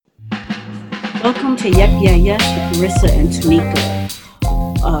Welcome to Yep Yeah Yes with Marissa and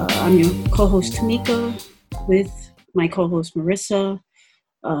Tamika. I'm your co-host Tamika with my co-host Marissa.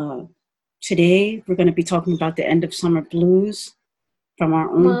 Uh, Today we're going to be talking about the end of summer blues from our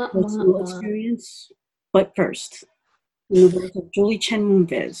own Wah, wah, personal wah. experience. But first, in the words of Julie Chen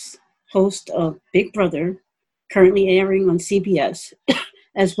Moonves, host of Big Brother, currently airing on CBS,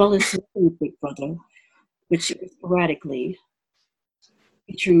 as well as Celebrity Big Brother, which is sporadically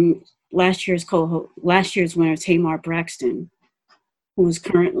featuring last year's winner Tamar Braxton, who is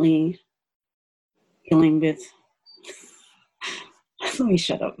currently dealing with. Let me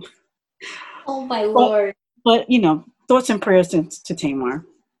shut up. Oh my But lord. thoughts and prayers to Tamar.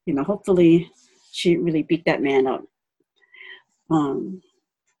 Hopefully she really beat that man up. Um.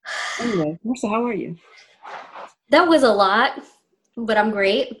 Anyway, Marissa, how are you? That was a lot, but I'm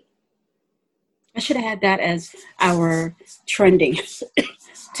great. I should have had that as our trending.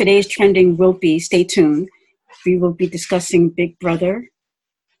 Today's trending will be. Stay tuned. We will be discussing Big Brother.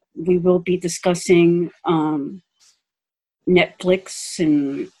 We will be discussing Netflix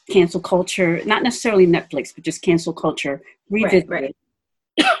and cancel culture. Not necessarily Netflix, but just cancel culture Right, right, revisited.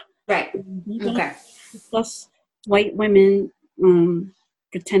 right. We're going to Okay. discuss white women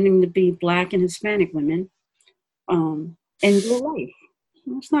pretending to be black and Hispanic women in real life.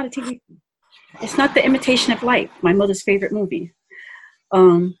 It's not a TV. It's not The Imitation of Life, my mother's favorite movie.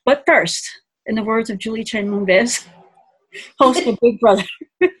 But first, in the words of Julie Chen Moonves, host of Big Brother,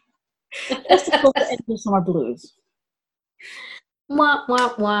 let's discuss the end of summer blues. Wah,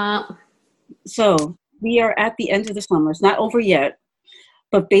 wah, wah. So we are at the end of the summer. It's not over yet,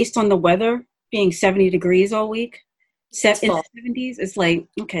 but based on the weather being 70 degrees all week, It's set in fall. the 70s, it's like,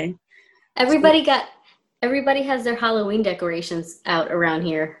 okay. So Everybody got everybody has their Halloween decorations out around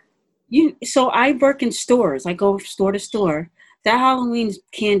here. so I work in stores. I go store to store. That Halloween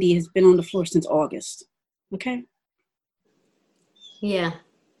candy has been on the floor since August. Okay. Yeah.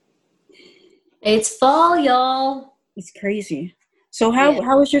 It's fall, y'all. It's crazy. So Yeah.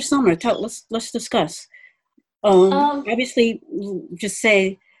 how was your summer? Let's discuss. Um, Obviously, just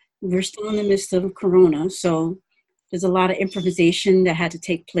say we're still in the midst of Corona, so there's a lot of improvisation that had to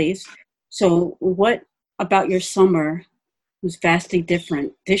take place. So, what about your summer was vastly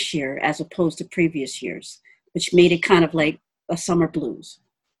different this year as opposed to previous years, which made it kind of like a summer blues?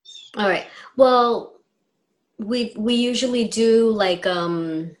 all right. Well, we usually do like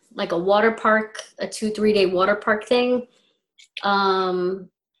a water park, a 2, 3 day water park thing. Um,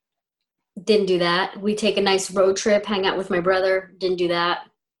 didn't do that. We take a nice road trip, hang out with my brother. Didn't do that.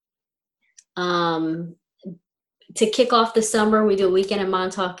 Um, to kick off the summer, we do a weekend in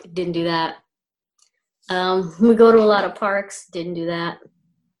Montauk. Didn't do that. We go to a lot of parks. Didn't do that.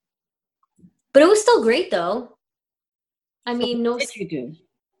 But it was still great though. I So, mean, what no. did you do?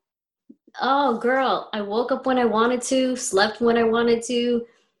 Oh, girl, I woke up when I wanted to, slept when I wanted to.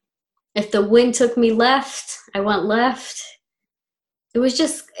 If the wind took me left, I went left. It was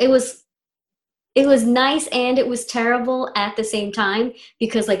just, it was nice and it was terrible at the same time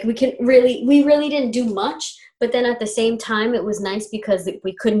because like we really didn't do much, but then at the same time it was nice because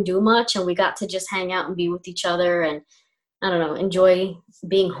we couldn't do much and we got to just hang out and be with each other and I don't know, enjoy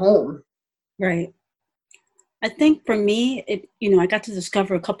being home. Right. I think for me, I got to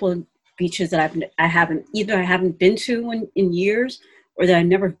discover a couple of beaches that I haven't been to in years, or that I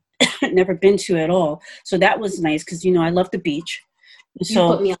never never been to at all. So that was nice because I love the beach. You put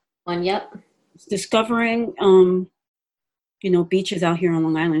So me on one. Yep. discovering beaches out here on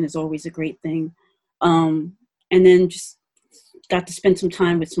Long Island is always a great thing. And then just got to spend some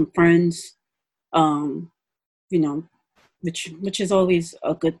time with some friends. Um, you know, which is always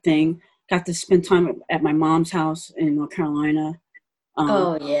a good thing. Got to spend time at my mom's house in North Carolina. Um,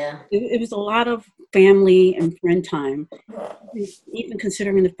 Oh yeah. it was a lot of family and friend time, even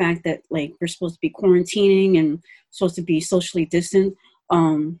considering the fact that like we're supposed to be quarantining and supposed to be socially distant.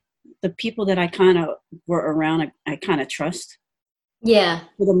 Um, the people that I kind of were around, I kind of trust Yeah.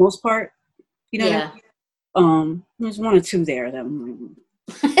 for the most part. You know what I Yeah. mean? There's one or two there that I'm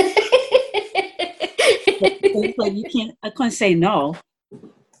like, it's like you can't. I couldn't say no.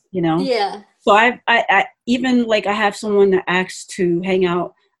 You know. Yeah. So I even like I have someone that asked to hang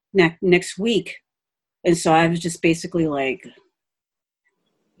out next week, and so I was just basically like,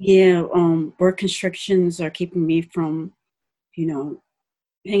 yeah, work constrictions are keeping me from, you know,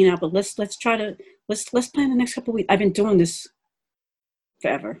 hanging out. But let's try to let's plan the next couple of weeks. I've been doing this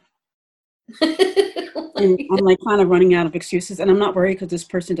forever, and I'm like kind of running out of excuses. And I'm not worried because this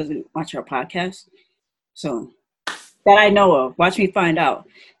person doesn't watch our podcast, so that I know of. Watch me find out.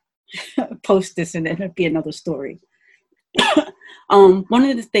 Post this, and it'll be another story. One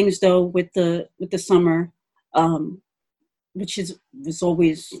of the things though with the summer, which was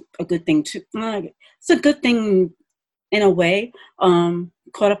always a good thing too. It's a good thing in a way.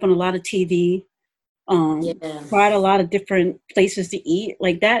 Caught up on a lot of TV. Yeah. Tried a lot of different places to eat,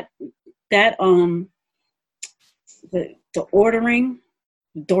 like that. That the ordering,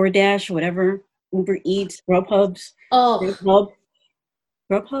 DoorDash, whatever, Uber Eats, Grubhubs, Oh, Grubhub.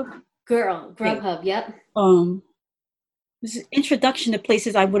 girl, Yeah. Grubhub. Yep. This is introduction to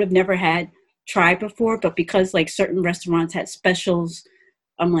places I would have never had tried before, but because like certain restaurants had specials,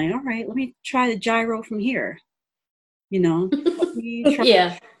 I'm like, all right, let me try the gyro from here. You know,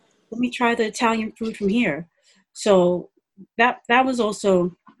 Yeah. let me try the Italian food from here. So that was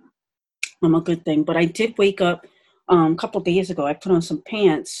also a good thing. But I did wake up a couple of days ago. I put on some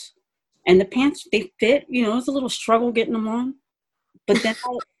pants, and the pants they fit. You know, it was a little struggle getting them on. But then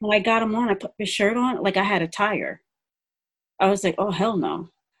when I got them on, I put the shirt on like I had a tire. I was like, oh hell no.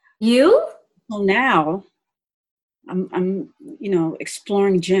 You? Well, now I'm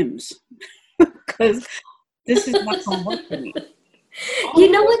exploring gyms because this is not gonna work for me. You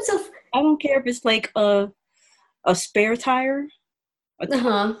know what's so? I don't care if it's like a spare tire. A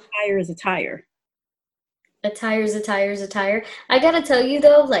tire is a tire. A tire's a tire's a tire. I gotta tell you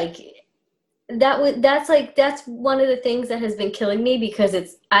though, like that's one of the things that has been killing me because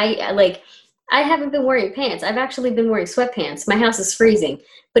I haven't been wearing pants. I've actually been wearing sweatpants. My house is freezing,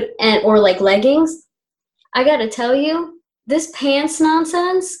 or like leggings. I gotta tell you, this pants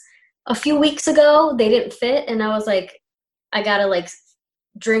nonsense. A few weeks ago, they didn't fit, and I was like, I gotta like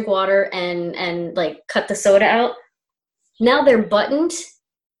drink water and like cut the soda out. Now they're buttoned,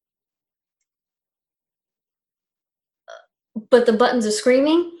 but the buttons are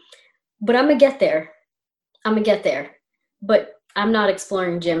screaming. But I'm gonna get there. But I'm not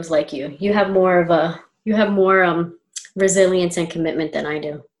exploring gyms like you. You have more resilience and commitment than I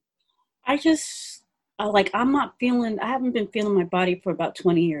do. I just I'm not feeling. I haven't been feeling my body for about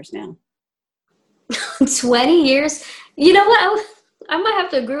 20 years now. 20 years? You know what? I might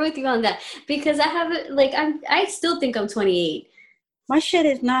have to agree with you on that because I haven't I still think I'm 28. My shit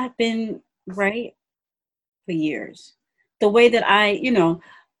has not been right for years. The way that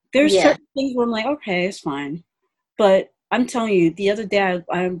there's Yeah. certain things where I'm like, okay, it's fine. But I'm telling you, the other day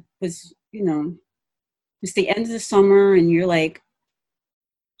I was, it's the end of the summer and you're like,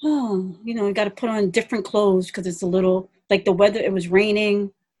 oh, you got to put on different clothes because it's a little like the weather, it was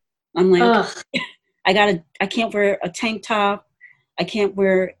raining. I'm like, Ugh. okay, I can't wear a tank top. I can't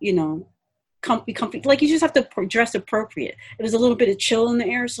wear, comfy. Like you just have to dress appropriate. It was a little bit of chill in the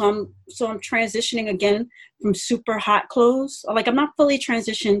air, so I'm transitioning again from super hot clothes. Like I'm not fully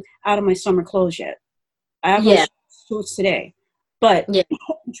transitioned out of my summer clothes yet. I have on shorts today, but Yeah.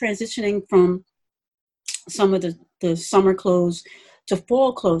 I'm transitioning from some of the summer clothes to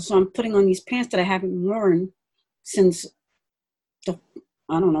fall clothes. So I'm putting on these pants that I haven't worn since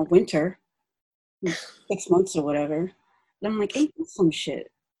I don't know, winter, 6 months or whatever. And I'm like, ain't this some shit?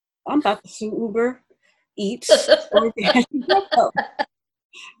 I'm about to sue Uber Eats or Dash and Grubhub.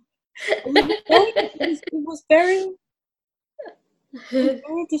 It was very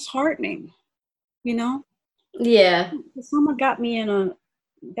disheartening, Yeah. Someone got me in a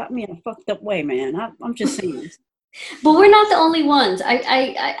fucked up way, man. I'm just saying. But we're not the only ones.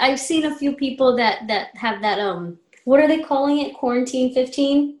 I've seen a few people that have that what are they calling it? Quarantine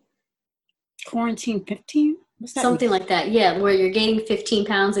 15? Quarantine 15? What's that Something mean? like that. Yeah, where you're gaining 15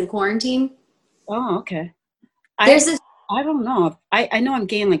 pounds in quarantine. Oh, okay. There's this I don't know. I know I'm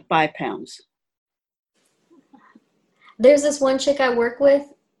gaining like 5 pounds. There's this one chick I work with.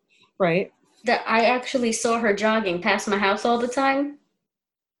 Right. That I actually saw her jogging past my house all the time.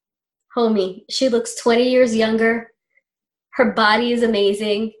 Homie, she looks 20 years younger. Her body is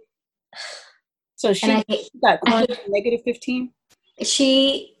amazing. So she got quarantine negative 15?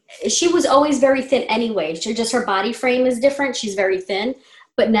 She was always very thin anyway. Her body frame is different. She's very thin.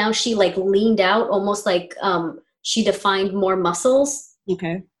 But now she like leaned out almost like she defined more muscles.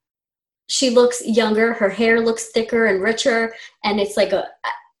 Okay. She looks younger. Her hair looks thicker and richer. And it's like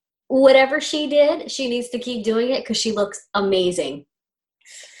whatever she did, she needs to keep doing it because she looks amazing.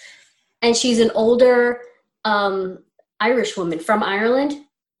 And she's an older Irish woman from Ireland.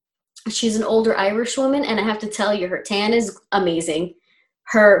 She's an older Irish woman, and I have to tell you, her tan is amazing.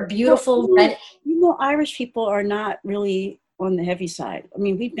 Her beautiful red. Irish people are not really on the heavy side. I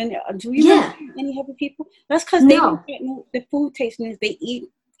mean, we've been. Do you know any heavy people? That's because they don't get the food tasting. They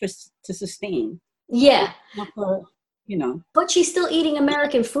eat to sustain. Yeah. Not for, But she's still eating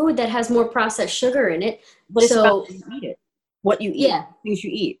American food that has more processed sugar in it. But it's about how you eat it. What you eat. Yeah. Things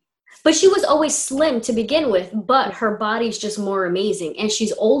you eat. But she was always slim to begin with, but her body's just more amazing. And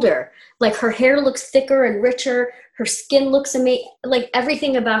she's older. Like her hair looks thicker and richer. Her skin looks amazing. Like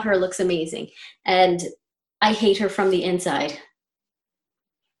everything about her looks amazing. And I hate her from the inside.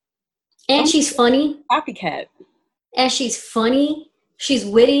 And she's funny. Copycat. And she's funny. She's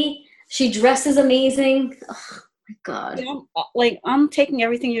witty. She dresses amazing. Oh my God. Yeah, I'm taking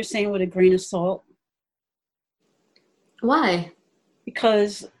everything you're saying with a grain of salt. Why?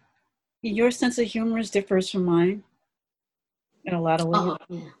 Because your sense of humor differs from mine in a lot of ways. Oh,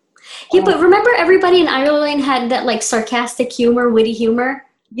 yeah. Yeah, but remember everybody in Ireland had that like sarcastic humor, witty humor?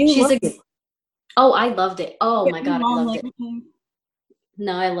 Oh, I loved it. Oh my God, I loved it.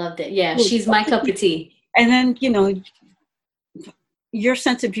 No, I loved it. Yeah, she's my cup of tea. And then, your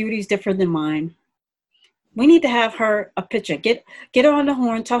sense of beauty is different than mine. We need to have her a picture. Get her on the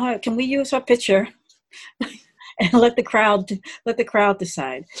horn. Tell her, can we use her picture? And let the crowd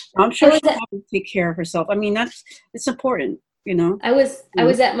decide. I'm sure she'll have to take care of herself. I mean, it's important, I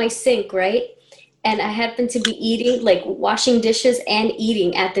was at my sink, right? And I happened to be eating, like washing dishes and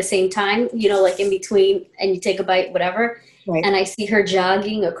eating at the same time, like in between, and you take a bite, whatever. Right. And I see her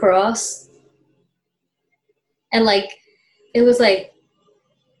jogging across. And it was like,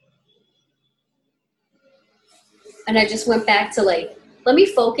 and I just went back to let me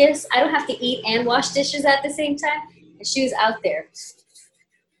focus. I don't have to eat and wash dishes at the same time. And she was out there.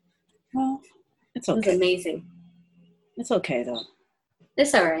 Well, it's okay. It was amazing. It's okay, though.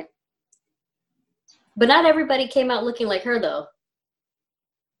 It's all right. But not everybody came out looking like her, though.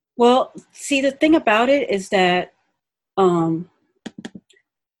 Well, see, the thing about it is that, can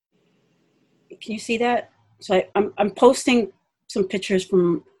you see that? So I'm posting some pictures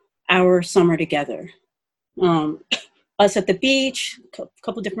from our summer together. Us at the beach, a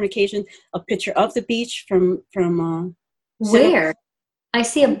couple different occasions. A picture of the beach from where? I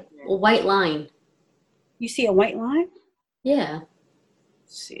see a white line. You see a white line? Yeah.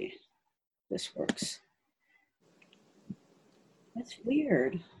 Let's see. This works. That's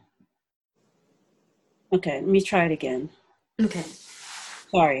weird. Okay, let me try it again. Okay.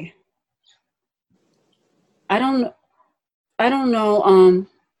 Sorry. I don't know.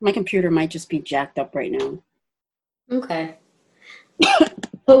 My computer might just be jacked up right now. Okay.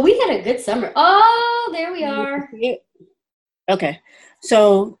 But we had a good summer. Oh, there we are. Okay.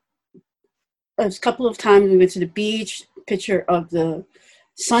 So a couple of times we went to the beach, picture of the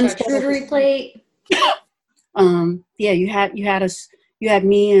sunset. Charcuterie plate. Yeah, you had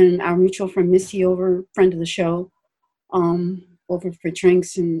me and our mutual friend Missy over, friend of the show, over for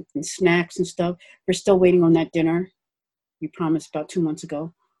drinks and snacks and stuff. We're still waiting on that dinner you promised about 2 months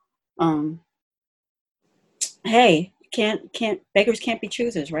ago. Hey, beggars can't be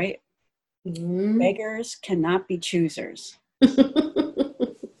choosers, right? Mm-hmm. Beggars cannot be choosers.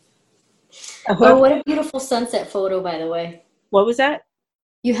 Oh, what a beautiful sunset photo, by the way. What was that?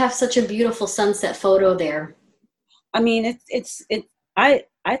 You have such a beautiful sunset photo there. I mean, I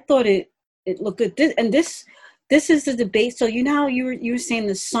thought it looked good. This is the debate. So you know how you were saying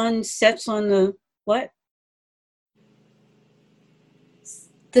the sun sets on the what?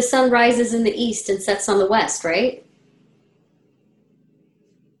 The sun rises in the east and sets on the west, right?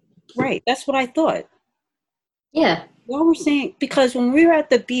 Right. That's what I thought. Yeah. What we're saying, because when we were at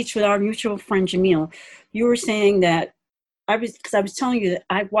the beach with our mutual friend Jamil, you were saying that I was telling you that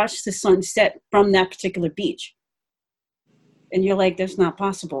I watched the sun set from that particular beach. And you're like, that's not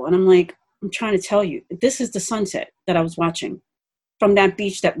possible. And I'm like, I'm trying to tell you, this is the sunset that I was watching from that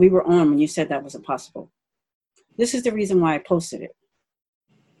beach that we were on when you said that wasn't possible. This is the reason why I posted it.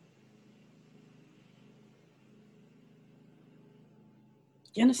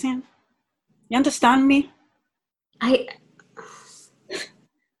 You understand? You understand me?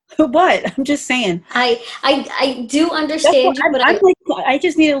 What? I'm just saying. I do understand you, but I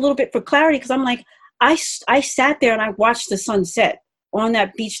just need a little bit for clarity because I'm like, I sat there and I watched the sunset on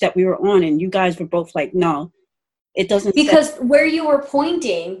that beach that we were on, and you guys were both like, no, it doesn't. Because where you were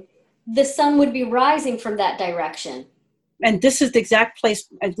pointing, the sun would be rising from that direction. And this is the exact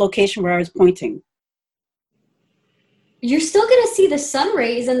location where I was pointing. You're still going to see the sun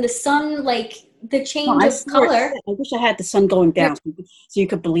rays and the sun, the change of color. I wish I had the sun going down so you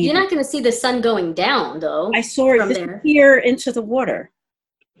could believe You're not going to see the sun going down, though. I saw it disappear into the water.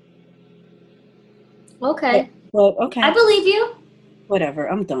 Okay. Well, okay. I believe you. Whatever.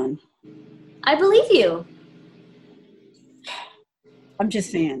 I'm done. I believe you. I'm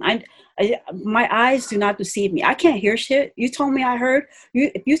just saying. My eyes do not deceive me. I can't hear shit. You told me I heard.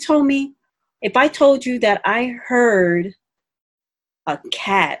 If I told you that I heard a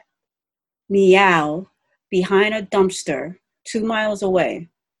cat meow behind a dumpster 2 miles away,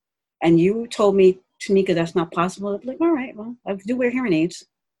 and you told me, Tamika, that's not possible, I'd be like, all right, well, I do wear hearing aids.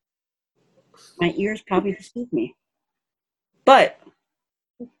 My ears probably deceive me. But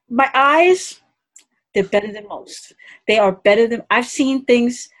my eyes, they're better than most. They are better than, I've seen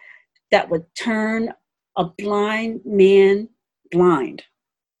things that would turn a blind man blind.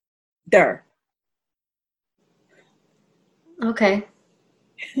 There. Okay.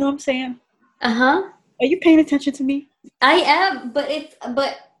 You know what I'm saying? Uh-huh. Are you paying attention to me? I am, but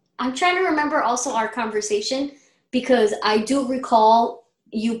I'm trying to remember also our conversation because I do recall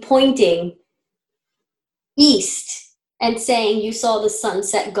you pointing east and saying you saw the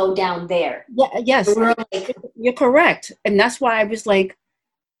sunset go down there. Yeah, yes. We were like, You're correct. And that's why I was like,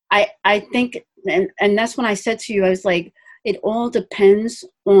 I think, and that's when I said to you, I was like, it all depends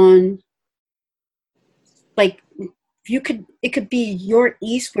on, like, it could be your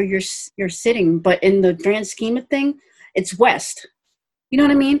east where you're sitting, but in the grand scheme of thing, it's west. You know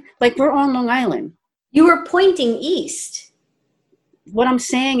what I mean? Like, we're on Long Island. you were pointing east. What I'm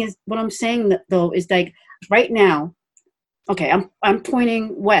saying though is like right now, okay, I'm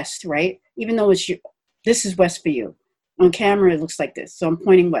pointing west, right? Even though this is west for you. On camera, it looks like this. So I'm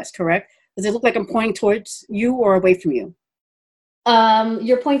pointing west, correct? Does it look like I'm pointing towards you or away from you?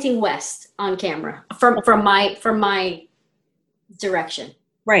 You're pointing west on camera from my direction.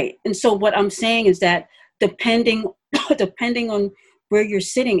 Right. And so what I'm saying is that depending on where you're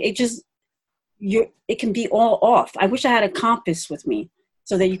sitting, it can be all off. I wish I had a compass with me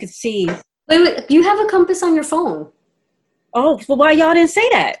so that you could see. Wait, you have a compass on your phone. Oh, well, why y'all didn't say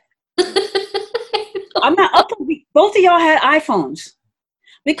that? I'm not up. Both of y'all had iPhones.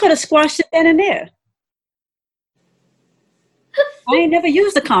 We could have squashed it then and there. I ain't never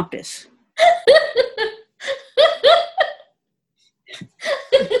used a compass.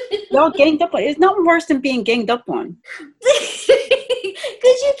 Y'all ganged up on. It's nothing worse than being ganged up on.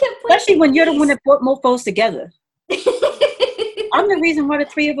 Because you kept especially when you're the one that brought mofos together. I'm the reason why the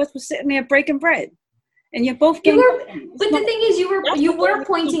three of us were sitting there breaking bread, and you're both ganged up. But the thing is, you were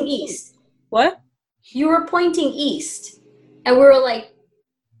pointing east. What? You were pointing east, and we were like,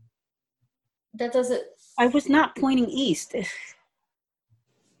 that doesn't. I was not pointing east. It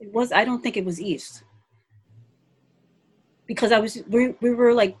was. I don't think it was east. Because we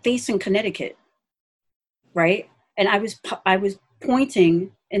were like facing Connecticut, right? And I was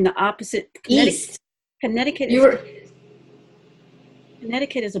pointing in the opposite east. Connecticut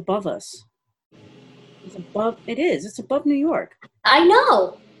is above us. It's above. It is. It's above New York. I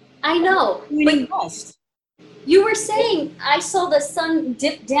know. But west. You were saying I saw the sun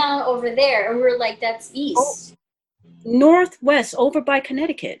dip down over there, and we were like, that's east. Northwest, over by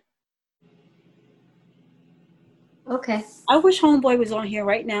Connecticut. Okay. I wish Homeboy was on here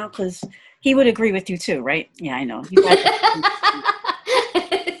right now because he would agree with you too, right? Yeah, I know.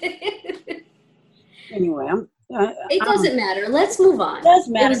 Anyway, it doesn't matter. Let's move on. It does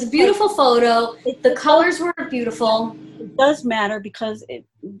matter. It was a beautiful photo. The colors were beautiful. It does matter because it's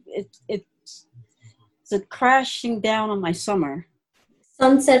a crashing down on my summer.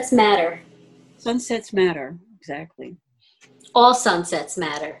 Sunsets matter. Sunsets matter. Exactly. All sunsets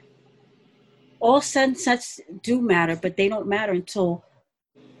matter. All sunsets do matter, but they don't matter until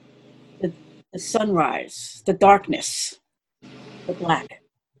the sunrise, the darkness, the black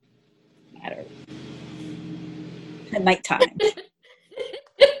matter. At nighttime.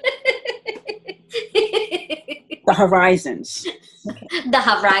 The horizons. Okay. The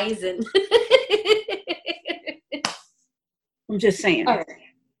horizon. I'm just saying. All right.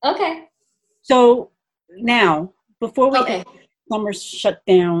 Okay. So now, before we summer shut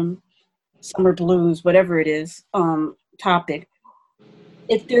down, summer blues, whatever it is, topic,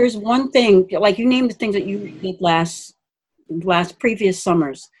 if there's one thing, like you named the things that you did previous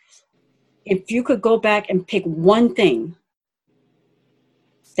summers, if you could go back and pick one thing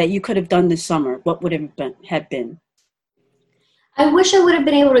that you could have done this summer, what would it have been? I wish I would have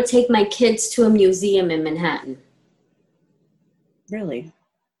been able to take my kids to a museum in Manhattan. Really?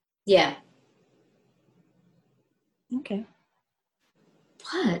 Yeah. Okay.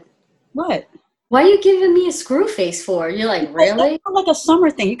 What? Why are you giving me a screw face for? You're like, really? That's like a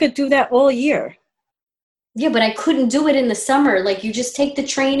summer thing. You could do that all year. Yeah, but I couldn't do it in the summer. Like, you just take the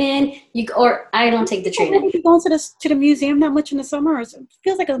train in, or I don't take the train in. You going to the museum that much in the summer? It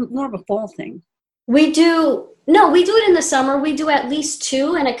feels like more of a fall thing. We do it in the summer. We do at least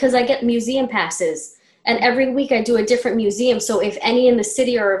 2, and because I get museum passes. And every week I do a different museum. So if any in the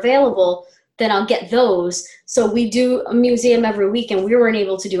city are available, then I'll get those. So we do a museum every week, and we weren't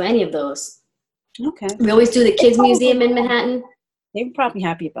able to do any of those. Okay. We always do the kids' museum in Manhattan. They were probably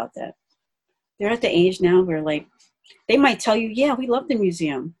happy about that. They're at the age now where, like, they might tell you, yeah, we love the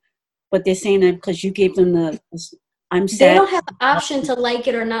museum. but they're saying that because you gave them I'm They sad. don't have the option to like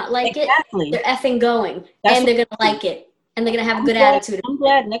it or not like Exactly. it. They're effing going. That's and they're going to like it. And they're going to have a good glad, attitude. I'm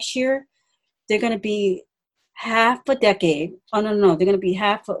glad next year they're going to be half a decade. Oh, no. They're going to be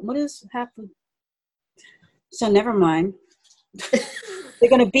what is half a? So never mind. They're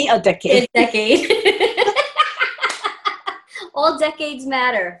going to be a decade. A decade. All decades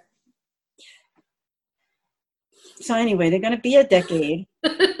matter. So anyway, they're going to be a decade.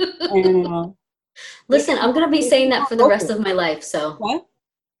 And, listen, I'm going to be saying that for the rest of my life. So what?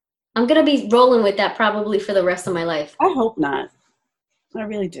 I'm going to be rolling with that probably for the rest of my life. I hope not. I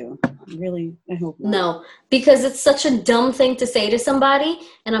really do. I hope not. No, because it's such a dumb thing to say to somebody,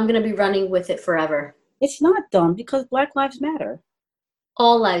 and I'm going to be running with it forever. It's not dumb because Black Lives Matter.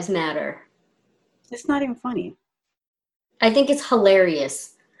 All lives matter. It's not even funny. I think it's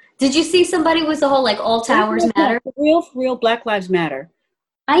hilarious. Did you see somebody with the whole like all towers matter? Real Black Lives Matter.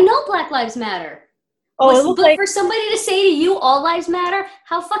 I know Black Lives Matter. Oh, but for somebody to say to you all lives matter,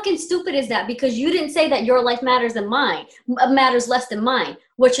 how fucking stupid is that? Because you didn't say that your life matters than mine, matters less than mine.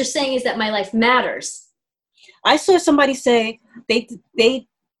 What you're saying is that my life matters. I saw somebody say they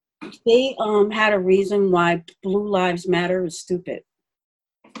had a reason why Blue Lives Matter is stupid.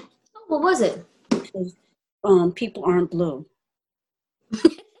 What was it? Because people aren't blue.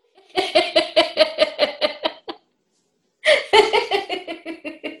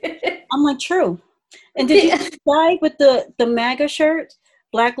 I'm like, true. And did you see the guy with the MAGA shirt?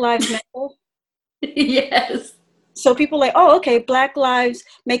 Black Lives Matter? Yes. So people are like, oh, okay, Black Lives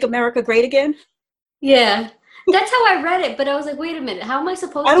make America great again? Yeah. That's how I read it, but I was like, wait a minute, how am I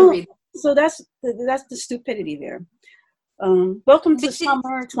supposed to read it? So that's the stupidity there. Welcome to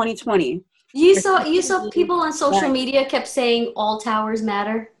summer 2020. You saw people on social media kept saying all towers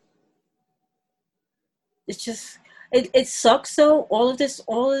matter. It's just it sucks though. All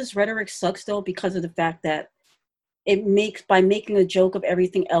this rhetoric sucks though because of the fact that by making a joke of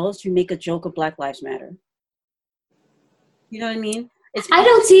everything else, you make a joke of Black Lives Matter. You know what I mean? I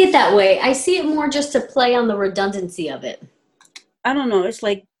don't see it that way. I see it more just to play on the redundancy of it. I don't know. It's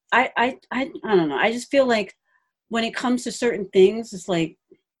like I don't know. I just feel like when it comes to certain things, it's like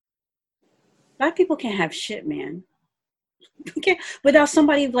Black people can't have shit, man. Without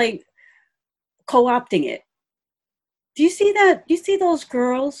somebody like co-opting it. Do you see that? Do you see those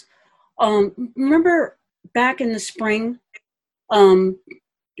girls? Remember back in the spring,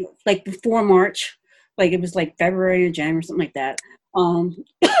 like before March, like it was like February or January or something like that.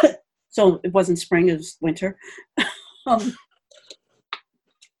 So it wasn't spring, it was winter. Remember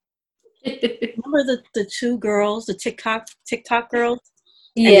the two girls, the TikTok girls?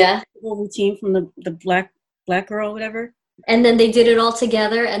 Yeah. The routine from the black girl, whatever. And then they did it all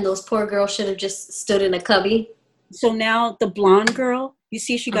together, and those poor girls should have just stood in a cubby. So now the blonde girl, you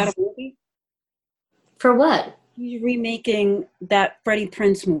see she got a movie? For what? She's remaking that Freddie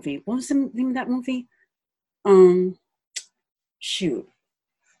Prinze movie. What was the name of that movie? Shoot.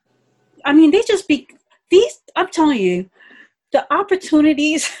 I mean, I'm telling you, the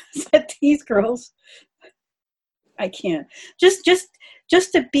opportunities that these girls, I can't. Just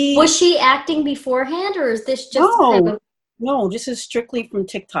to be. Was she acting beforehand, or is this just No, this is strictly from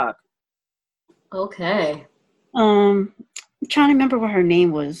TikTok. Okay. I'm trying to remember what her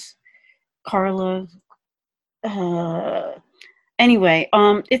name was. Carla. Anyway,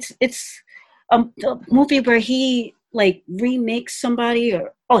 it's a movie where he like remakes somebody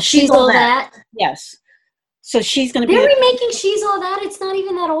She's All That. Yes. So she's gonna be. They're remaking She's All That. It's not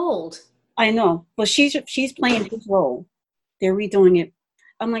even that old. I know, but she's playing his role. They're redoing it.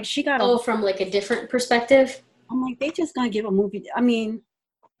 I'm like, she got from like a different perspective. I'm like, they just gonna give a movie. I mean,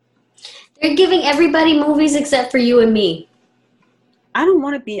 they're giving everybody movies except for you and me. I don't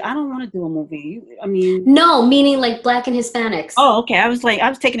want to do a movie. I mean, no, meaning like Black and Hispanics. Oh, okay. I was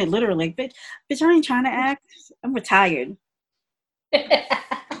taking it literally. Bitch, I ain't trying to act. I'm retired.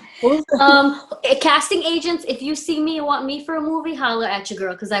 Casting agents, if you see me and want me for a movie, holler at your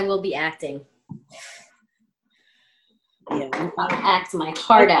girl, because I will be acting. Yeah, I'll act my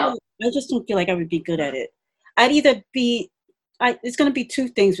heart out. I just don't feel like I would be good at it. I'd either be. It's going to be two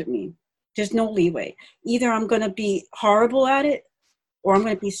things with me. There's no leeway. Either I'm going to be horrible at it, or I'm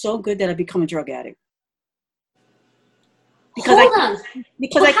going to be so good that I become a drug addict. Hold on.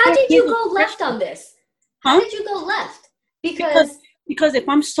 How did you go left on this? How did you go left? Because if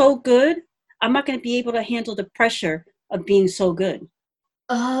I'm so good, I'm not going to be able to handle the pressure of being so good.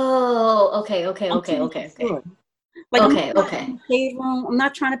 Oh, okay. Like, I'm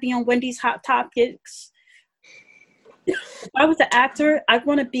not trying to be on Wendy's Hot Topics. If I was an actor, I'd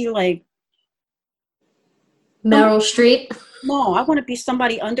want to be like Meryl Streep. No, I want to be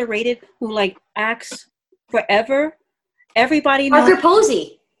somebody underrated who like acts forever. Everybody knows. Parker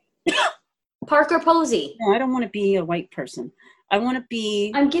Posey. Parker Posey. No, I don't want to be a white person. I want to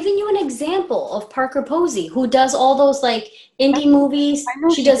be. I'm giving you an example of Parker Posey, who does all those like indie movies. I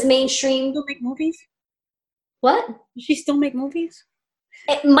know she does mainstream. Still make movies? What? Does she still make movies?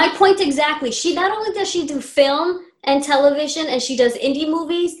 My point exactly. She not only does she do film and television, and she does indie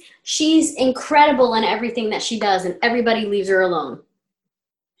movies. She's incredible in everything that she does, and everybody leaves her alone.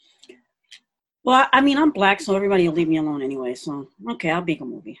 Well, I mean, I'm black, so everybody will leave me alone anyway. So, okay, I'll make a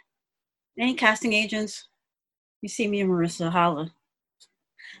movie. Any casting agents? You see me and Marissa, holla.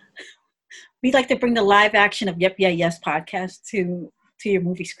 We'd like to bring the live action of Yep, Yeah, Yes podcast to your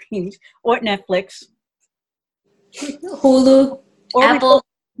movie screens or Netflix. Hulu, or Apple,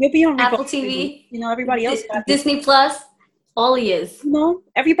 we'll be on Apple TV. You know, everybody else got Disney Plus. All he is. You know,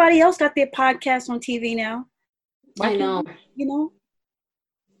 everybody else got their podcasts on TV now. I know. You know,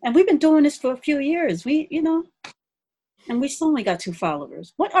 and we've been doing this for a few years. You know, and we still only got 2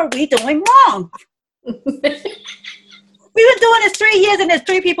 followers. What are we doing wrong? We've been doing this 3 years, and there's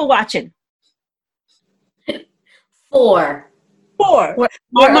 3 people watching. 4.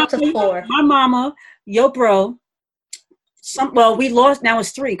 We're up to 4. My mama, yo, bro. We lost. Now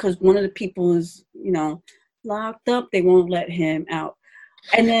it's 3 because one of the people is, you know, locked up. They won't let him out.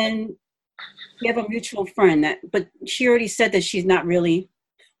 And then we have a mutual friend but she already said that she's not really.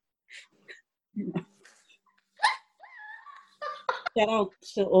 Shout out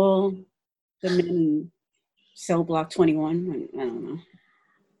to all the men in Cell Block 21. I don't know.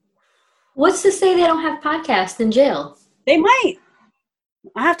 What's to say they don't have podcasts in jail? They might.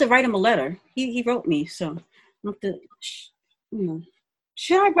 I have to write him a letter. He wrote me, so I have to, you know.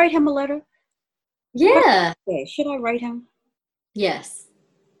 Should I write him a letter? Yeah. Okay. Should I write him? Yes.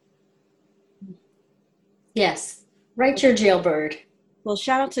 Yes. Write your jailbird. Well,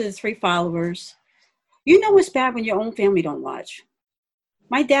 shout out to the 3 followers. You know it's bad when your own family don't watch.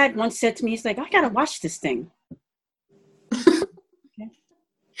 My dad once said to me, he's like, I gotta watch this thing. Okay.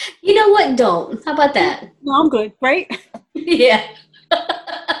 You know what? Don't. How about that? No, I'm good, right? Yeah.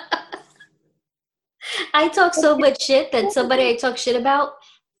 I talk so much shit that somebody I talked shit about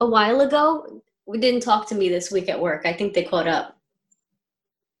a while ago didn't talk to me this week at work. I think they caught up.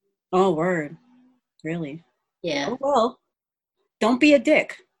 Oh, word. Really? Yeah. Oh, well. Don't be a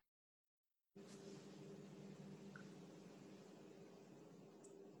dick.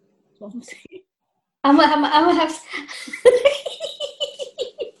 I'm gonna have.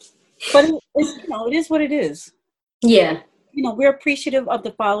 But it is what it is. Yeah. You know, we're appreciative of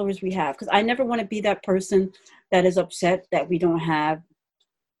the followers we have because I never want to be that person that is upset that we don't have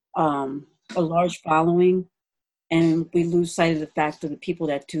a large following and we lose sight of the fact of the people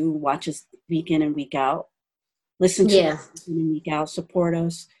that do watch us week in and week out, listen to us week in and week out, support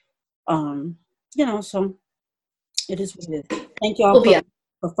us. You know, so it is what it is. Thank you all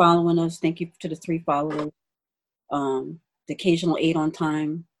for following us. Thank you to the 3 followers. The occasional 8 on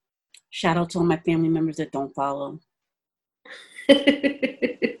time. Shout out to all my family members that don't follow.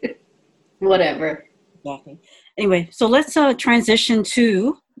 Whatever. Exactly. Anyway, so let's transition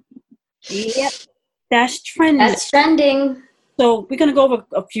to that's trending. That's trending. So we're gonna go over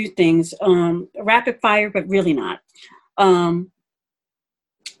a few things. Rapid fire, but really not.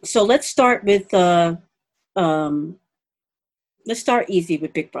 So let's start with let's start easy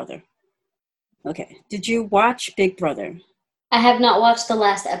with Big Brother. Okay. Did you watch Big Brother? I have not watched the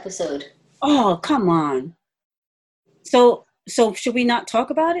last episode. Oh, come on. So should we not talk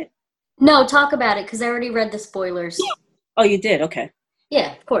about it? No, talk about it because I already read the spoilers. Oh, you did? Okay.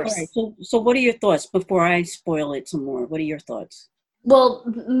 Yeah, of course. All right. So what are your thoughts before I spoil it some more? What are your thoughts? Well,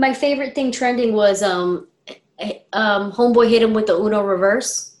 my favorite thing trending was Homeboy hit him with the Uno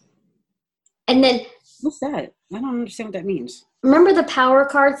reverse. And then... What's that? I don't understand what that means. Remember the power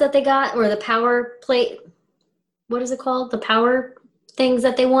cards that they got? Or the power plate? What is it called? The power things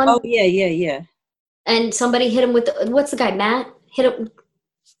that they won? Oh, yeah. And somebody hit him with what's the guy, Matt? Hit him.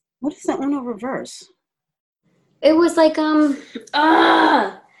 What is the Uno reverse? It was like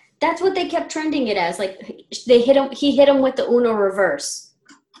that's what they kept trending it as. Like he hit him with the Uno reverse.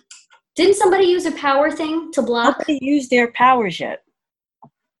 Didn't somebody use a power thing to block? Nobody used their powers yet.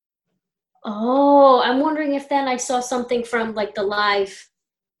 Oh, I'm wondering if then I saw something from like the live.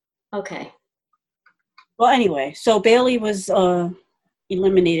 Okay. Well, anyway, so Bailey was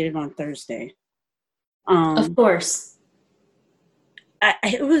eliminated on Thursday. Of course.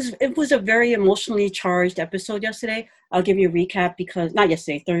 It was a very emotionally charged episode yesterday. I'll give you a recap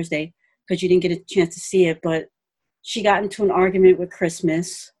Thursday, because you didn't get a chance to see it. But she got into an argument with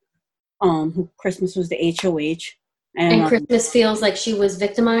Christmas. who Christmas was the HOH. And Christmas feels like she was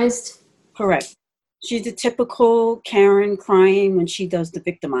victimized? Correct. She's the typical Karen crying when she does the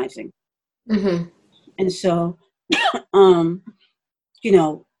victimizing. Mm-hmm. And so, you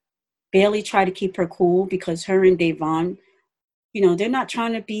know, Bailey tried to keep her cool because her and Davon, you know, they're not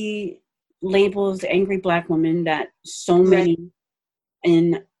trying to be labeled as the angry Black women that so many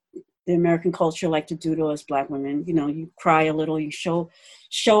in the American culture like to do to us Black women. You know, you cry a little, you show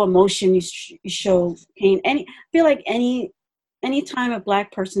emotion, you show pain. I feel like any time a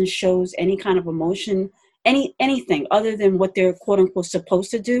Black person shows any kind of emotion, anything other than what they're quote unquote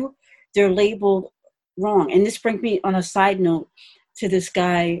supposed to do, they're labeled wrong. And this brings me on a side note to this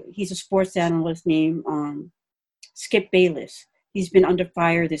guy. He's a sports analyst named Skip Bayless. He's been under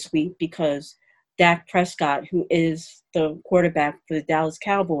fire this week because Dak Prescott, who is the quarterback for the Dallas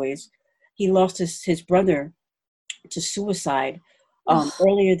Cowboys, he lost his brother to suicide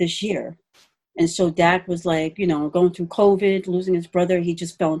earlier this year. And so Dak was like, you know, going through COVID, losing his brother. He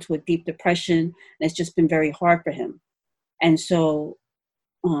just fell into a deep depression, and it's just been very hard for him. And so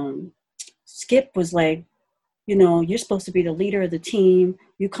Skip was like, you know, you're supposed to be the leader of the team.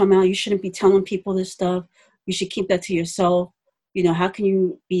 You come out, you shouldn't be telling people this stuff. You should keep that to yourself. You know, how can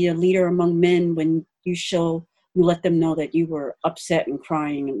you be a leader among men when you let them know that you were upset and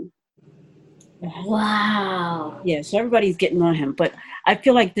crying? And wow. Yeah, so everybody's getting on him. But I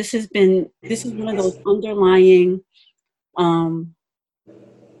feel like this is one of those underlying, I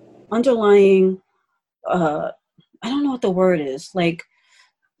don't know what the word is. Like,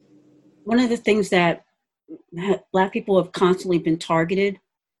 one of the things that Black people have constantly been targeted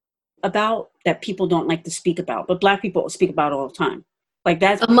about that people don't like to speak about, but Black people speak about all the time. Like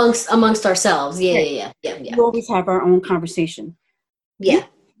that's amongst ourselves. Yeah. We always have our own conversation. Yeah.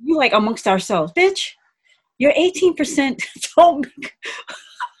 You like amongst ourselves, bitch. You're 18% told me.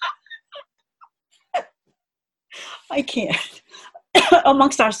 I can't.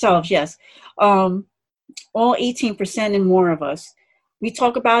 Amongst ourselves, yes. All 18% and more of us. We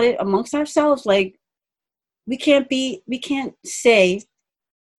talk about it amongst ourselves. Like we can't say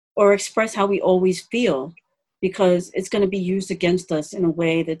or express how we always feel because it's going to be used against us in a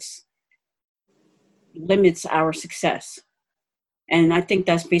way that's limits our success. And I think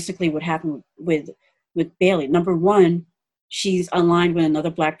that's basically what happened with Bailey. Number one, she's aligned with another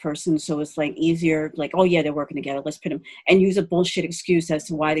Black person, so it's like easier, like, oh yeah, they're working together, let's put them, and use a bullshit excuse as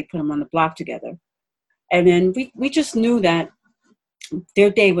to why they put them on the block together. And then we just knew that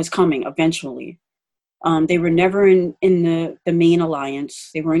their day was coming eventually. They were never in the main alliance.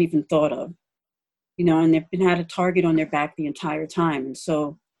 They weren't even thought of, you know, and they've been had a target on their back the entire time. And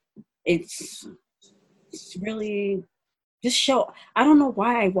so it's really this show. I don't know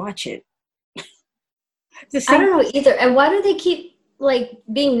why I watch it. I don't know either. And why do they keep like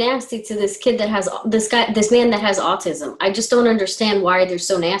being nasty to this kid that has this man that has autism? I just don't understand why they're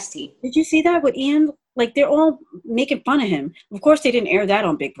so nasty. Did you see that with Ian? Like they're all making fun of him. Of course, they didn't air that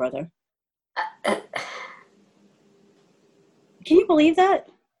on Big Brother. Can you believe that?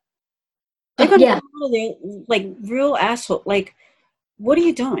 They're gonna come out of there like real asshole. Like, what are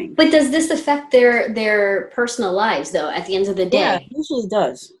you doing? But does this affect their personal lives though? At the end of the day, yeah, it usually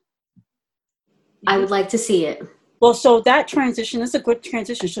does. I would like to see it. Well, so that transition is a good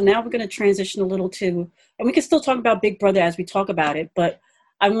transition. So now we're going to transition a little to, and we can still talk about Big Brother as we talk about it, but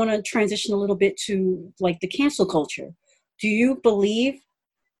I want to transition a little bit to like the cancel culture. Do you believe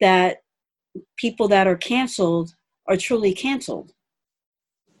that people that are canceled are truly canceled?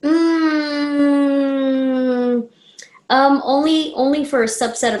 Only for a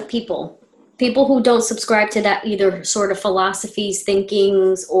subset of people who don't subscribe to that either sort of philosophies,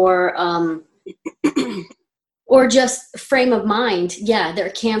 thinkings, or just frame of mind. Yeah, they're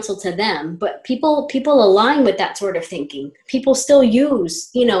canceled to them. But people align with that sort of thinking. People still use,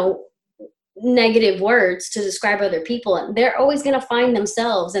 you know, negative words to describe other people, and they're always going to find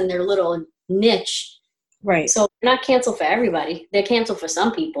themselves in their little niche. Right. So they're not canceled for everybody. They're canceled for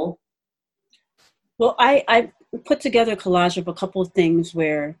some people. Well, I put together a collage of a couple of things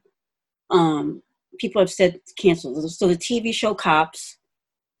where people have said canceled. So the TV show Cops,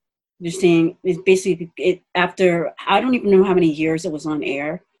 they're saying it's basically after, I don't even know how many years it was on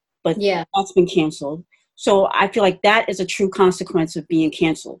air, but yeah, that's been canceled. So I feel like that is a true consequence of being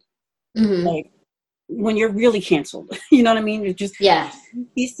canceled. Mm-hmm. Like when you're really canceled, you know what I mean? You're just you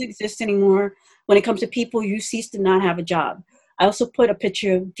cease to exist anymore. When it comes to people, you cease to not have a job. I also put a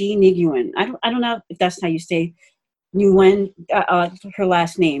picture of Dee Nguyen. I don't know if that's how you say Nguyen, her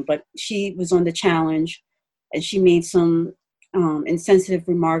last name, but she was on the challenge and she made some insensitive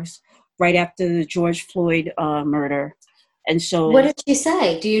remarks right after the George Floyd murder. And so what did she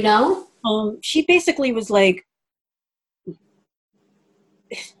say? Do you know? She basically was like,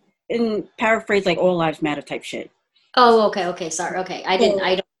 in paraphrase, like all lives matter type shit. Oh, okay. Sorry. Okay. I So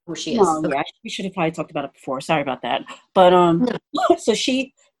don't know who she is. no, Okay. yeah, we should have probably talked about it before. Sorry about that. But No. so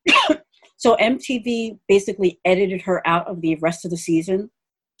she, so MTV basically edited her out of the rest of the season.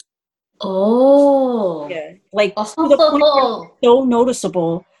 Oh. Yeah, like to the point where it's Oh. so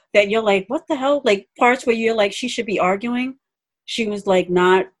noticeable that you're like, what the hell? Like parts where you're like, she should be arguing. She was like,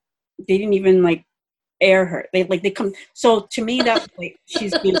 not. They didn't even like air her. They come. So to me, that was like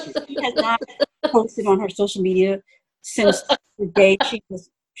she's guilty. She has not posted on her social media since the day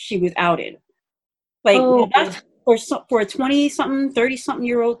she was outed. Like now Oh. that's for a 20 something, 30 something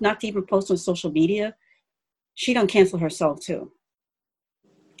year old not to even post on social media. She done cancel herself too.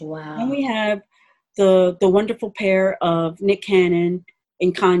 Then Wow. we have the wonderful pair of Nick Cannon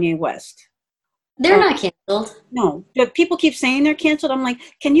and Kanye West. They're Um, not canceled. no, but people keep saying they're canceled. I'm like,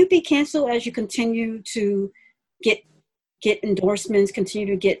 can you be canceled as you continue to get get endorsements, continue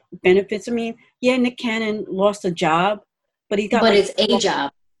to get benefits? I mean, yeah, Nick Cannon lost a job, but he got But like, it's a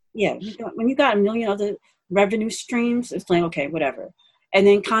job. yeah, when you got a million other revenue streams, it's like, okay, whatever. And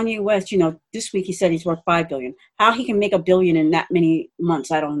then Kanye West, this week he said he's worth 5 billion. How he can make $1 billion in that many months,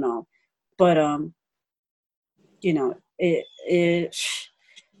 I don't know. But it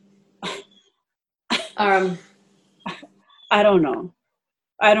Um, I don't know.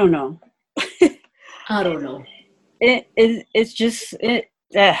 I don't know. I don't know. It's just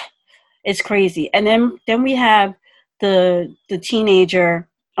it's crazy. And then we have the teenager.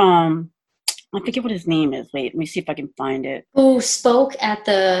 I forget what his name is. Wait, let me see if I can find it. Who spoke at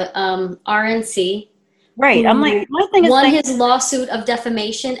the RNC, Right. I'm like, who my thing is won like, his lawsuit of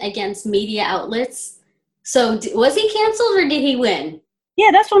defamation against media outlets. So, was he canceled or did he win? yeah,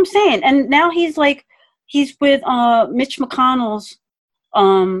 that's what I'm saying. And now he's with Mitch McConnell's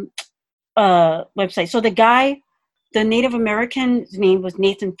um website. So the Native American's name was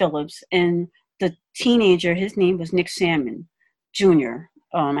Nathan Phillips, and the teenager, his name was Nick Salmon Jr.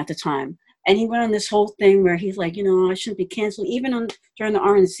 At the time. And he went on this whole thing where he's like, I shouldn't be canceled. Even during the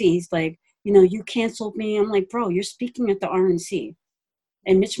RNC, he's like, you canceled me. I'm like, bro, you're speaking at the RNC,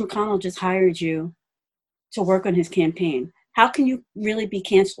 and Mitch McConnell just hired you to work on his campaign. How can you really be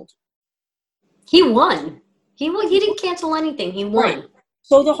canceled? He won. He won. He didn't cancel anything. He Right. won.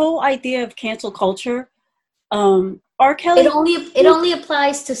 So the whole idea of cancel culture, R. It Kelly, only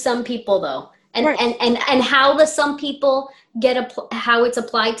applies to some people though. And right. and how the some people how it's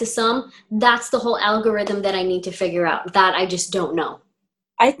applied to some, that's the whole algorithm that I need to figure out. That I just don't know.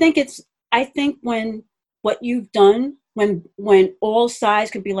 I think when what you've done, when all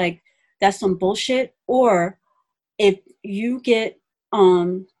sides could be like, that's some bullshit, or if you get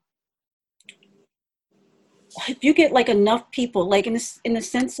um if you get like enough people, like in the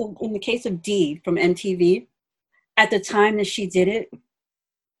sense of in the case of Dee from MTV, at the time that she did it,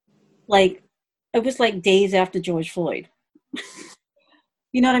 like it was like days after George Floyd.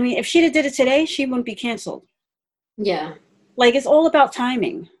 You know what I mean? If she'd have did it today, she wouldn't be canceled. Yeah. Like it's all about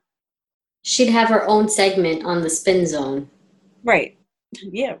timing. She'd have her own segment on the Spin Zone. Right.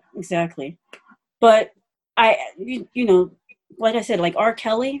 Yeah, exactly. But like I said, like R.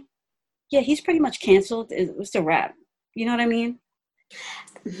 Kelly, yeah, he's pretty much canceled. It's a wrap. You know what I mean?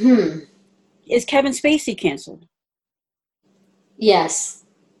 Is Kevin Spacey canceled? Yes.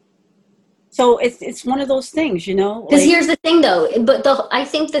 So it's one of those things, Because like, here's the thing, though. But I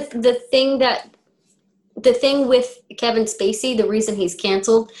think that the thing with Kevin Spacey, the reason he's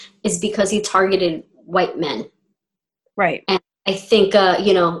canceled is because he targeted white men. right. And I think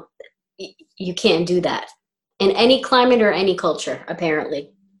you can't do that in any climate or any culture,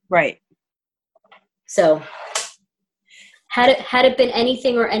 apparently. Right. So had it been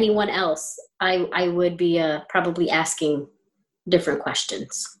anything or anyone else, I would be probably asking different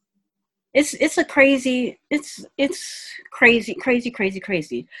questions. It's crazy. It's crazy, crazy, crazy,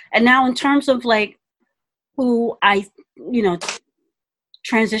 crazy. And now in terms of like who I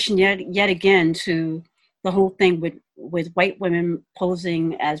transition yet again to the whole thing with white women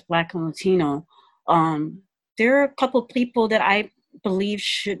posing as Black and Latino, there are a couple of people that I believe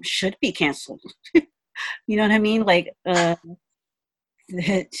should be canceled. You know what I mean? Like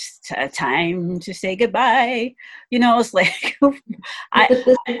it's time to say goodbye. It's like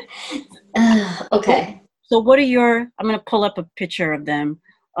Okay. So what are your? I'm going to pull up a picture of them.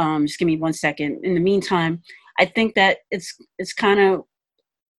 Just give me 1 second. In the meantime, I think that it's kind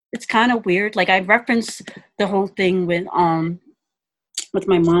of weird. Like I referenced the whole thing with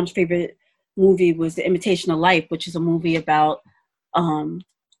my mom's favorite movie was The Imitation of Life, which is a movie about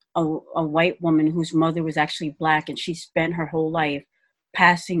a white woman whose mother was actually Black, and she spent her whole life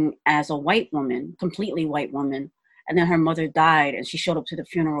passing as a white woman, completely white woman, and then her mother died and she showed up to the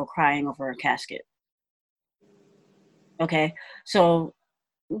funeral crying over her casket. Okay, so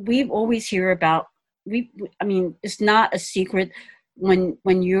we've always hear about I mean, it's not a secret when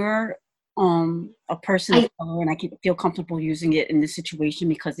you're a person of color, and I feel comfortable using it in this situation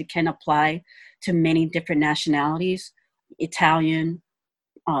because it can apply to many different nationalities: Italian,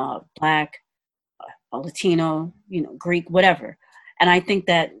 Black, Latino, Greek, whatever. And I think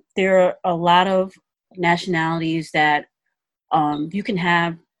that there are a lot of nationalities that you can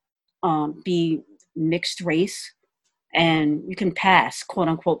have be mixed race, and you can pass, quote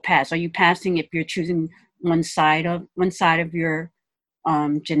unquote, pass. Are you passing if you're choosing one side of your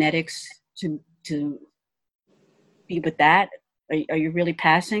genetics to be with that? Are you really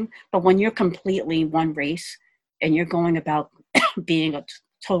passing? But when you're completely one race and you're going about being a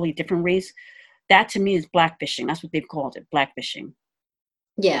totally different race, that to me is blackfishing. That's what they've called it, blackfishing.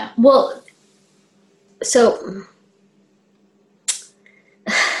 Yeah. Well, so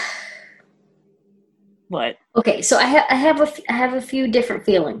What? okay, so I have a few different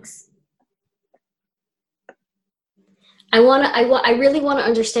feelings. I really want to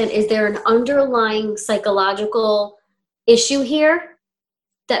understand, is there an underlying psychological issue here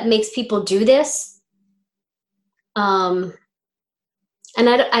that makes people do this? And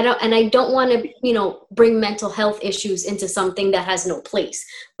I don't want to, bring mental health issues into something that has no place.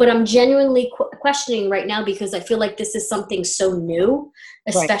 But I'm genuinely questioning right now because I feel like this is something so new,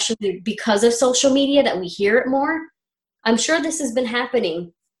 especially right, because of social media, that we hear it more. I'm sure this has been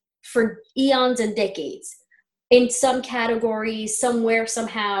happening for eons and decades in some categories, somewhere,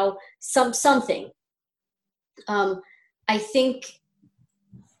 somehow, something. I think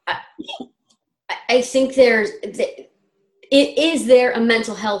is there a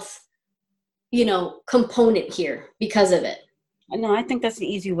mental health, component here because of it? No, I think that's the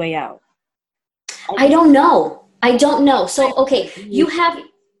easy way out. I don't know. So, okay, you have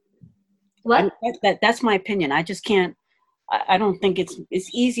what? That's my opinion. I just can't. I don't think it's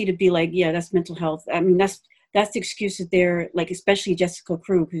easy to be like, yeah, that's mental health. I mean, that's the excuses there. Like, especially Jessica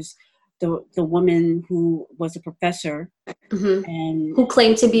Krug, who's the woman who was a professor, mm-hmm, and who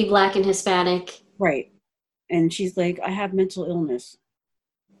claimed to be Black and Hispanic, right? And she's like, I have mental illness.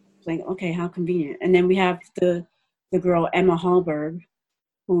 It's like, okay, how convenient. And then we have the girl Emma Hallberg,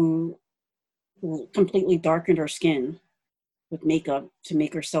 who completely darkened her skin with makeup to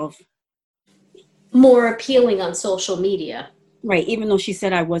make herself more appealing on social media. Right, even though she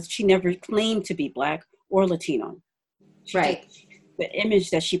said she never claimed to be Black or Latino. Right. The image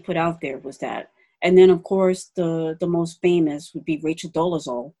that she put out there was that. And then, of course, the most famous would be Rachel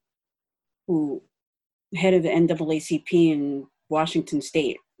Dolezal, who head of the NAACP in Washington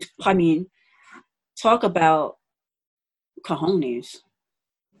State. I mean, talk about cojones,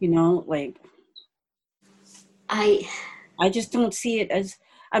 like I just don't see it as,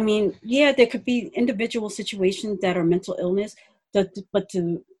 I mean, yeah, there could be individual situations that are mental illness, but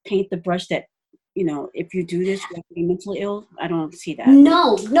to paint the brush that, if you do this, you have to be mentally ill, I don't see that.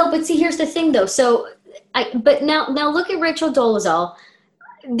 No, but see, here's the thing though. So, but now look at Rachel Dolezal.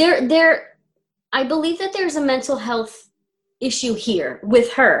 I believe that there's a mental health issue here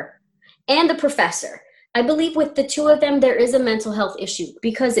with her and the professor. I believe with the two of them, there is a mental health issue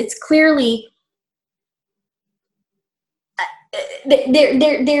because it's clearly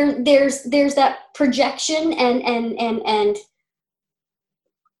there's that projection and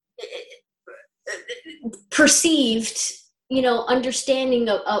perceived, understanding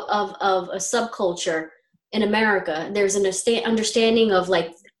of a subculture in America. There's an understanding of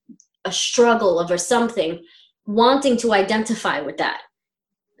like a struggle of or something, wanting to identify with that.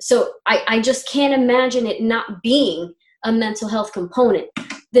 So I just can't imagine it not being a mental health component.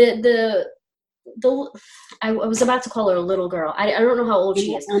 I was about to call her a little girl. I don't know how old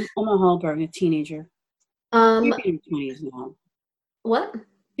she is. Emma Hallberg, a teenager. She might be in her 20s now. What?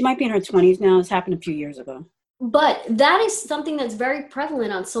 She might be in her 20s now. This happened a few years ago. But that is something that's very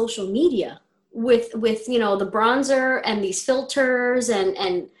prevalent on social media with the bronzer and these filters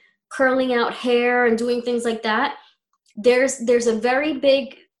and curling out hair and doing things like that. There's a very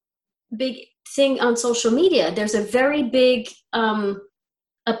big thing on social media. There's a very big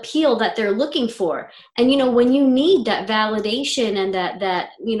appeal that they're looking for, and when you need that validation and that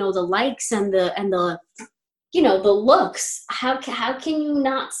the likes and the the looks, how can you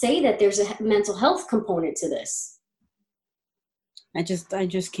not say that there's a mental health component to this? I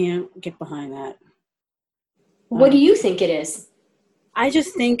just can't get behind that. What do you think it is? I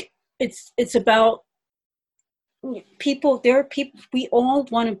just think it's about people. There are people, we all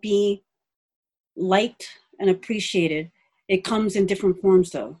want to be liked and appreciated, It comes in different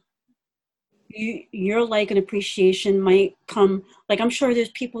forms, though. Your like an appreciation might come, like I'm sure there's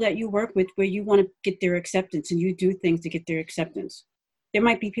people that you work with where you want to get their acceptance and you do things to get their acceptance. There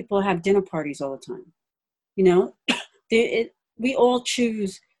might be people who have dinner parties all the time. You know, we all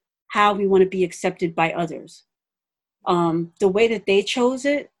choose how we want to be accepted by others. The way that they chose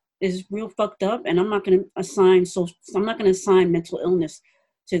it is real fucked up, and I'm not going to assign mental illness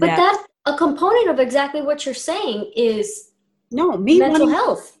to But that. that's a component of exactly what you're saying is mental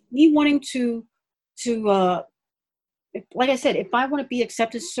health. Me wanting to like I said, if I want to be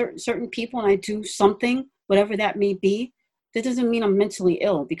accepted certain people and I do something, whatever that may be, that doesn't mean I'm mentally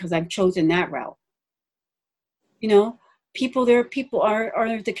ill because I've chosen that route. You know, are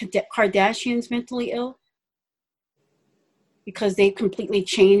the Kardashians mentally ill because they completely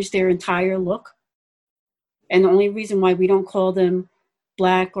changed their entire look? And the only reason why we don't call them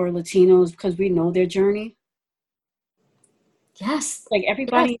Black or Latino is because we know their journey. Yes. Like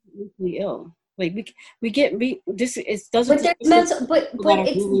everybody is mentally ill. Like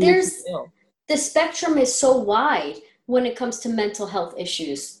the spectrum is so wide when it comes to mental health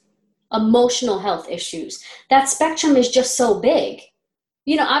issues, emotional health issues. That spectrum is just so big.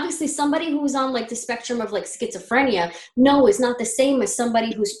 You know, obviously somebody who's on like the spectrum of like schizophrenia, no, is not the same as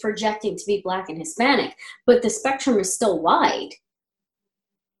somebody who's projecting to be Black and Hispanic, but the spectrum is still wide.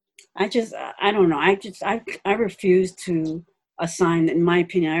 I don't know. I refuse to assign, in my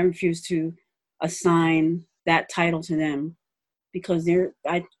opinion, I refuse to assign that title to them because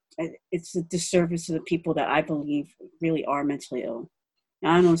it's a disservice to the people that I believe really are mentally ill.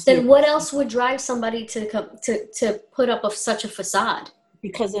 Then what else would drive somebody to put up such a facade?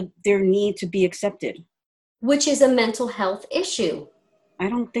 Because of their need to be accepted. Which is a mental health issue. I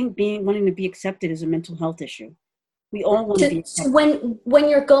don't think wanting to be accepted is a mental health issue. We all want to be accepted. When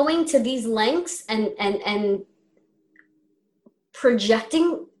you're going to these lengths and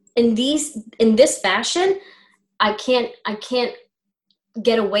projecting in this fashion, I can't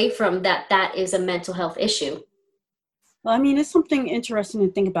get away from that is a mental health issue. Well, I mean, it's something interesting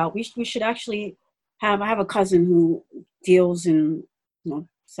to think about. We should actually I have a cousin who deals in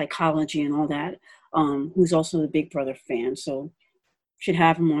psychology and all that, who's also the Big Brother fan. So should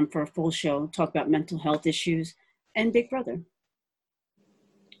have him on for a full show, talk about mental health issues and Big Brother.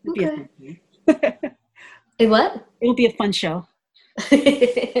 Okay. A what? It'll be a fun show.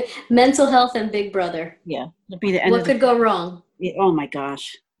 Mental health and Big Brother. Yeah. It'll be the end. What could go wrong? Oh my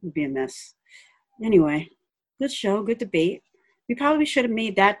gosh. It'll be a mess. Anyway, good show, good debate. We probably should have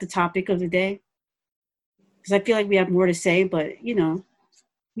made that the topic of the day. Because I feel like we have more to say, but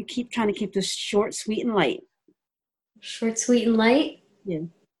we keep trying to keep this short, sweet, and light. Short, sweet, and light? Yeah.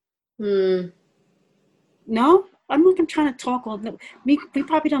 No? I'm trying to talk all the we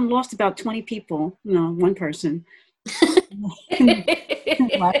probably done lost about 20 people. One person.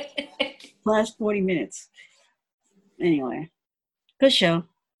 last 40 minutes. Anyway. Good show.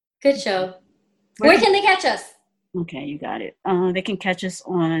 Good show. Where can they catch us? Okay, you got it. They can catch us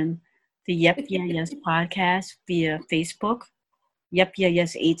on the Yep Yeah Yes podcast via Facebook, Yep Yeah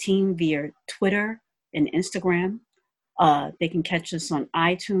Yes 18 via Twitter and Instagram. They can catch us on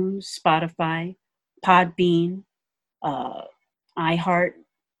iTunes, Spotify, Podbean, iHeart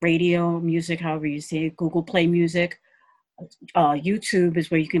Radio Music, however you say it, Google Play Music. YouTube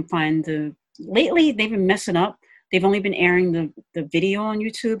is where you can find lately they've been messing up. They've only been airing the video on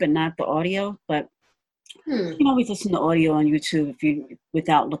YouTube and not the audio, but you can always listen to audio on YouTube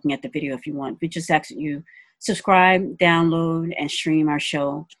without looking at the video if you want. We just ask that you subscribe, download, and stream our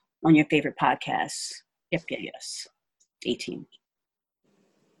show on your favorite podcasts. Yep, yeah, yes. 18.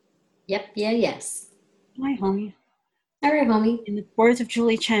 Yep, yeah, yes. All right, homie. All right, homie. In the words of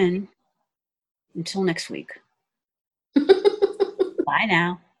Julie Chen, until next week. Bye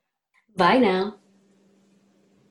now. Bye now.